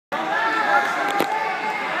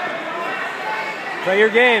Play your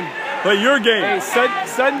game. Play your game. Hey,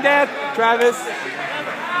 sudden death, Travis.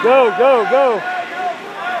 Go, go, go.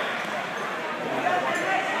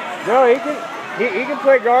 No, he can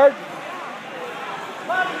play guard.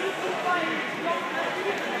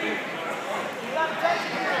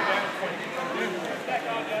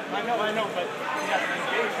 I know, but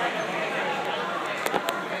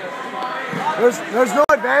there's no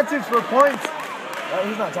advantage for points.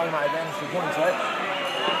 He's not talking about advantage for points, right?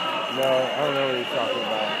 No, I don't know what he's talking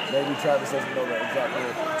about. Maybe Travis doesn't know that exactly.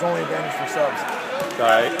 It's only advantage for subs.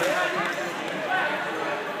 Alright.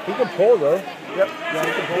 He can pull though. Yep.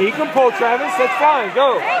 Yeah, he can pull, Travis. That's fine.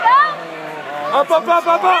 Go. There you go. Up, up, up,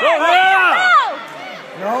 up, up. Oh, yeah!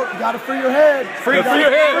 No, you gotta free your head. Free your head.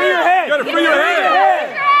 Free your head. You gotta free your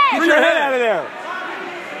head. Get your head out of there.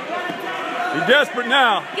 You're desperate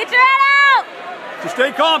now. Get your head out. Just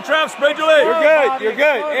stay calm, Trav. Spread your legs. You're good. You're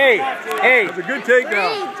good. Hey, hey. That's a good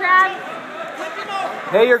takedown. Breathe, Trav.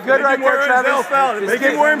 Hey, you're good right there, Travis. Make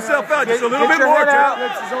him wear himself out. Just a little bit more, out.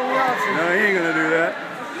 That's his only option. No, he ain't gonna do that.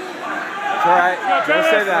 It's all right. Don't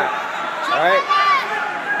say that. All right.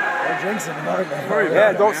 Don't drink some hard, man.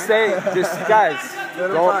 Yeah, don't say. Just guys.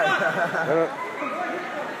 Don't.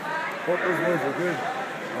 Hope those moves are good.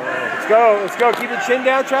 Let's go. Let's go. Keep your chin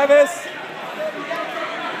down, Travis.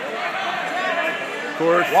 Of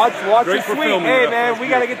course. Watch your sweep. Hey, man, we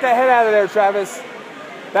got to get that head out of there, Travis.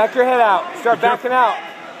 Back your head out. Start backing out.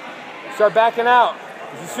 Start backing out.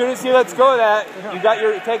 As soon as he lets go of that, you got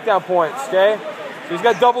your takedown points, okay? So he's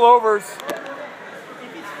got double overs.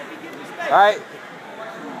 All right.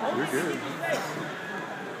 You're good.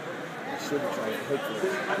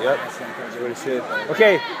 Yep. That's what it should.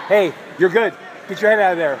 Okay. Hey, you're good. Get your head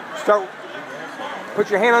out of there. Start. Put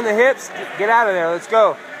your hand on the hips. Get out of there. Let's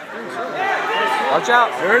go. Watch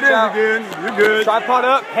out. There it is again. You're good. Tripod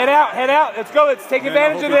up. Head out. Head out. Let's go. Let's take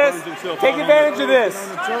advantage of this. Take advantage of this.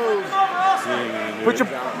 Put your.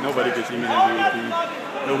 Nobody gets him in the DDP.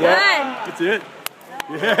 Nobody. Good. That's it.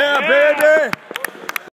 Yeah, baby.